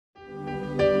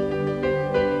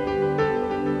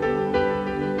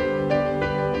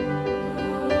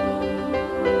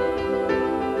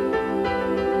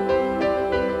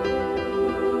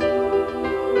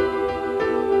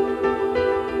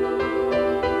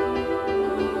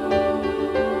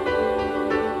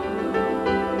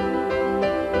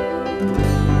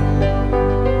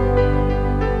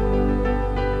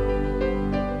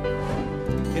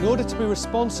be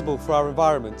responsible for our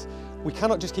environment, we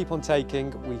cannot just keep on taking,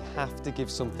 we have to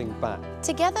give something back.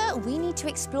 Together, we need to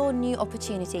explore new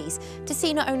opportunities to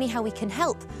see not only how we can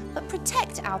help, but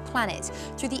protect our planet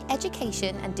through the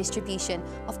education and distribution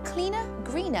of cleaner,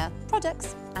 greener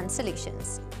products and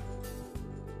solutions.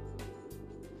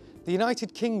 The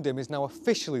United Kingdom is now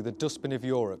officially the dustbin of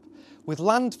Europe, with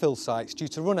landfill sites due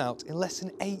to run out in less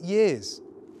than 8 years.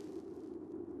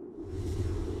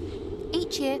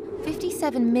 Each year,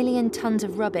 57 million tonnes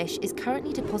of rubbish is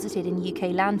currently deposited in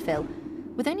UK landfill.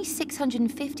 With only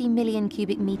 650 million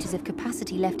cubic metres of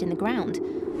capacity left in the ground,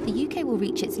 the UK will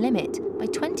reach its limit by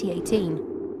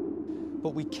 2018.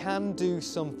 But we can do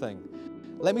something.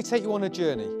 Let me take you on a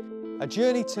journey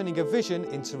turning a vision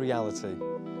into reality.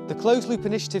 The Closed Loop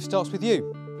initiative starts with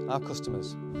you, our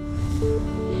customers.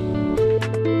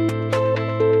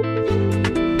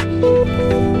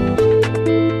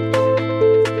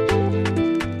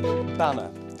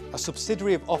 Banner, a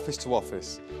subsidiary of Office to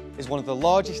Office, is one of the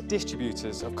largest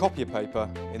distributors of copier paper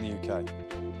in the UK.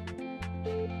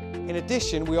 In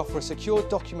addition, we offer a secure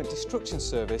document destruction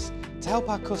service to help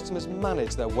our customers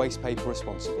manage their waste paper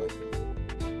responsibly.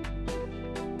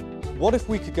 What if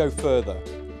we could go further?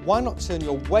 Why not turn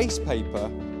your waste paper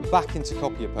back into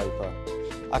copier paper?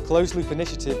 Our Closed Loop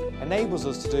initiative enables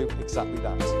us to do exactly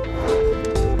that.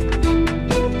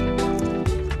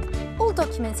 All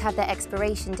documents have their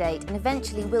expiration date and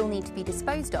eventually will need to be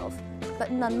disposed of,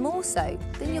 but none more so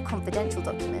than your confidential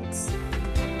documents.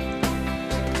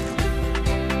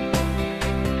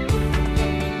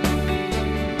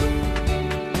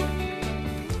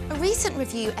 A recent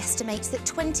review estimates that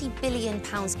 £20 billion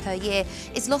per year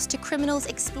is lost to criminals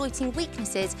exploiting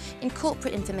weaknesses in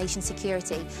corporate information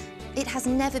security. It has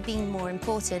never been more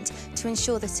important to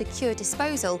ensure the secure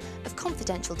disposal of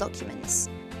confidential documents.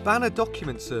 Banner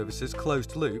Document Services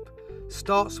Closed Loop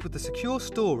starts with the secure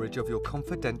storage of your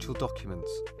confidential documents.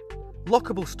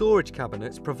 Lockable storage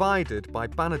cabinets provided by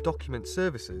Banner Document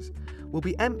Services will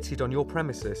be emptied on your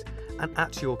premises and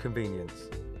at your convenience.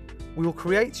 We will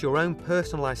create your own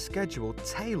personalised schedule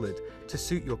tailored to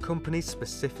suit your company's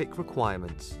specific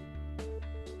requirements.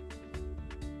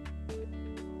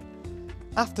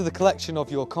 After the collection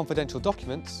of your confidential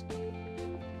documents,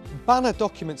 Banner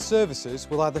Document Services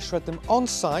will either shred them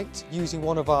on-site using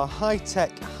one of our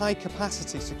high-tech,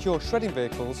 high-capacity secure shredding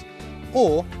vehicles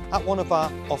or at one of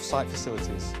our off-site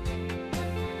facilities.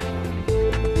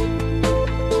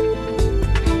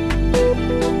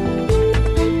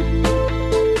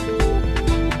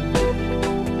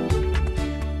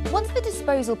 Once the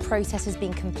disposal process has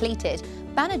been completed,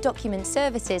 Banner Document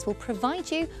Services will provide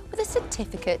you with a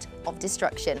certificate of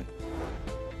destruction.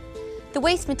 The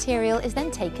waste material is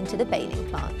then taken to the baling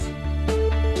plant.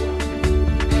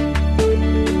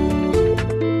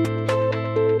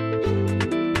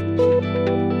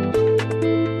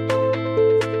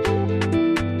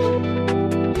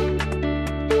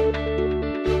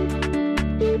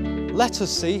 Let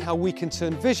us see how we can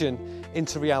turn vision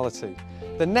into reality.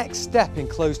 The next step in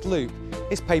Closed Loop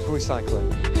is paper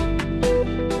recycling.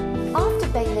 After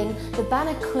baling, the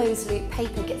Banner Closed Loop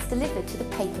paper gets delivered to the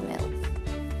paper mill.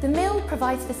 The mill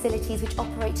provides facilities which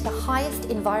operate to the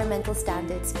highest environmental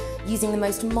standards, using the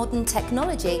most modern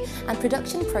technology and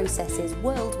production processes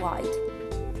worldwide.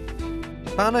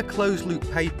 Banner Closed Loop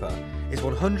paper is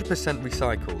 100%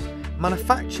 recycled,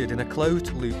 manufactured in a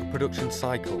closed loop production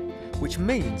cycle, which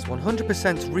means 100%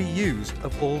 reused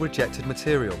of all rejected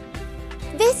material.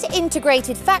 This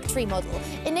integrated factory model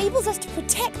enables us to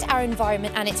protect our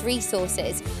environment and its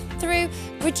resources through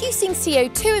reducing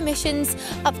CO2 emissions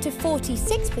up to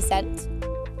 46%,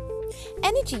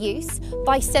 energy use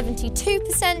by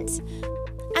 72%,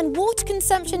 and water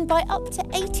consumption by up to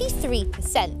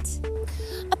 83%.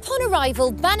 Upon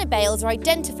arrival, banner bales are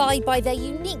identified by their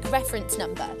unique reference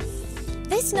number.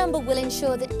 This number will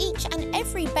ensure that each and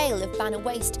every bale of banner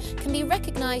waste can be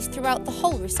recognised throughout the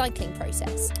whole recycling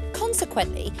process.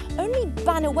 Consequently, only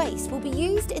banner waste will be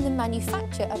used in the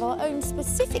manufacture of our own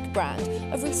specific brand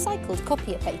of recycled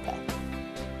copier paper.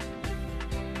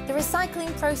 The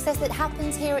recycling process that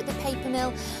happens here at the paper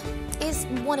mill is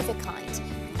one of a kind,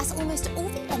 as almost all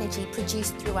the energy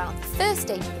produced throughout the first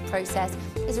stage of the process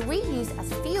is reused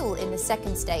as fuel in the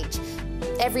second stage.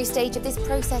 Every stage of this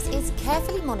process is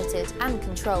carefully monitored and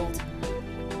controlled.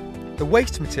 The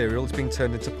waste material is being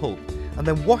turned into pulp and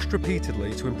then washed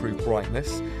repeatedly to improve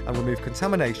brightness and remove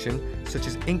contamination such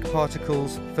as ink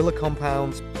particles, filler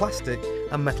compounds, plastic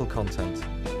and metal content.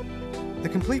 The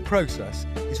complete process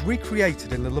is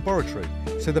recreated in the laboratory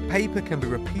so the paper can be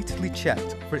repeatedly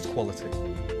checked for its quality.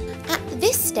 At At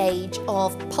this stage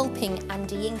of pulping and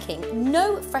de-inking,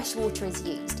 no fresh water is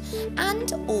used,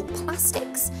 and all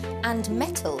plastics and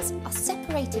metals are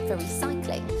separated for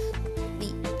recycling.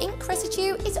 The ink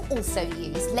residue is also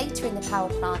used later in the power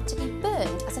plant to be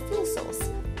burned as a fuel source.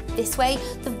 This way,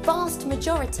 the vast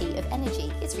majority of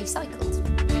energy is recycled.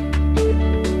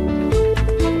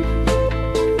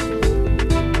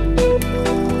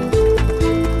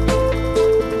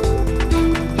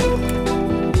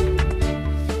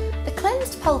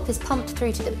 Pulp is pumped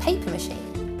through to the paper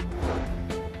machine,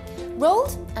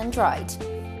 rolled and dried.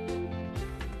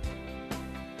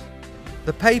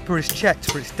 The paper is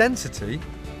checked for its density,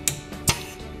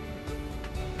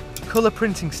 colour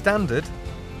printing standard,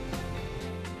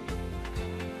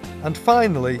 and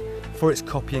finally for its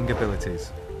copying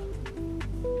abilities.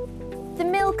 The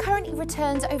mill currently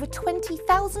returns over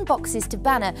 20,000 boxes to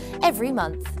Banner every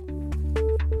month.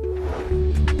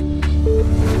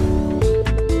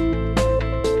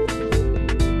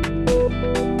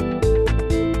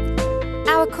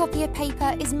 Our copier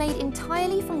paper is made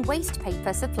entirely from waste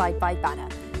paper supplied by Banner.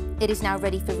 It is now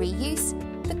ready for reuse,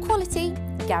 the quality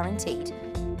guaranteed.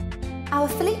 Our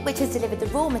fleet, which has delivered the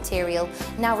raw material,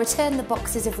 now return the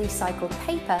boxes of recycled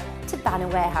paper to Banner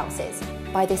warehouses.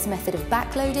 By this method of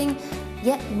backloading,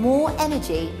 yet more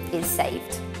energy is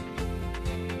saved.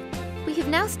 We have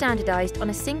now standardised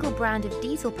on a single brand of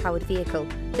diesel-powered vehicle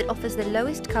that offers the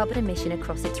lowest carbon emission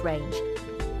across its range.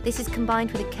 This is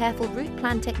combined with a careful route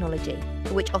plan technology,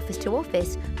 for which Office to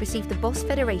Office received the Boss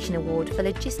Federation Award for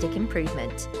logistic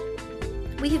improvement.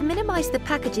 We have minimised the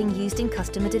packaging used in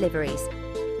customer deliveries.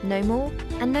 No more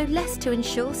and no less to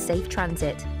ensure safe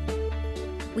transit.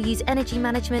 We use energy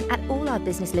management at all our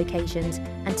business locations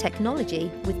and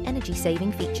technology with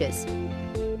energy-saving features.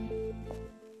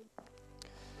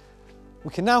 We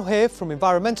can now hear from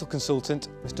environmental consultant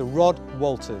Mr. Rod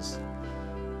Walters.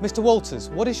 Mr. Walters,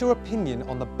 what is your opinion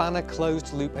on the Banner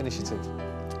Closed Loop initiative?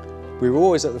 We were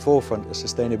always at the forefront of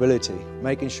sustainability,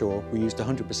 making sure we used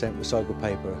 100% recycled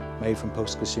paper made from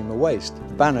post-consumer waste.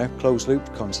 The Banner Closed Loop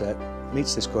concept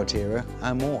meets this criteria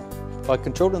and more. By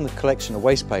controlling the collection of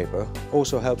waste paper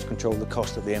also helps control the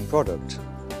cost of the end product,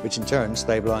 which in turn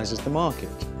stabilises the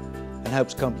market and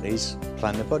helps companies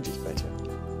plan their budgets better.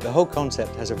 The whole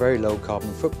concept has a very low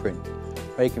carbon footprint,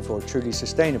 making for a truly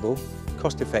sustainable,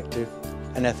 cost-effective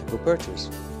and ethical purchase.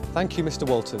 Thank you, Mr.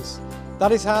 Walters.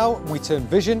 That is how we turn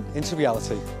vision into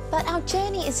reality. But our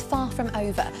journey is far from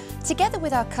over. Together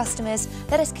with our customers,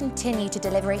 let us continue to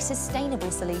deliver a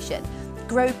sustainable solution,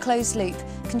 grow closed loop,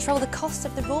 control the cost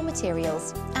of the raw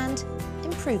materials, and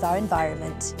improve our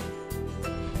environment.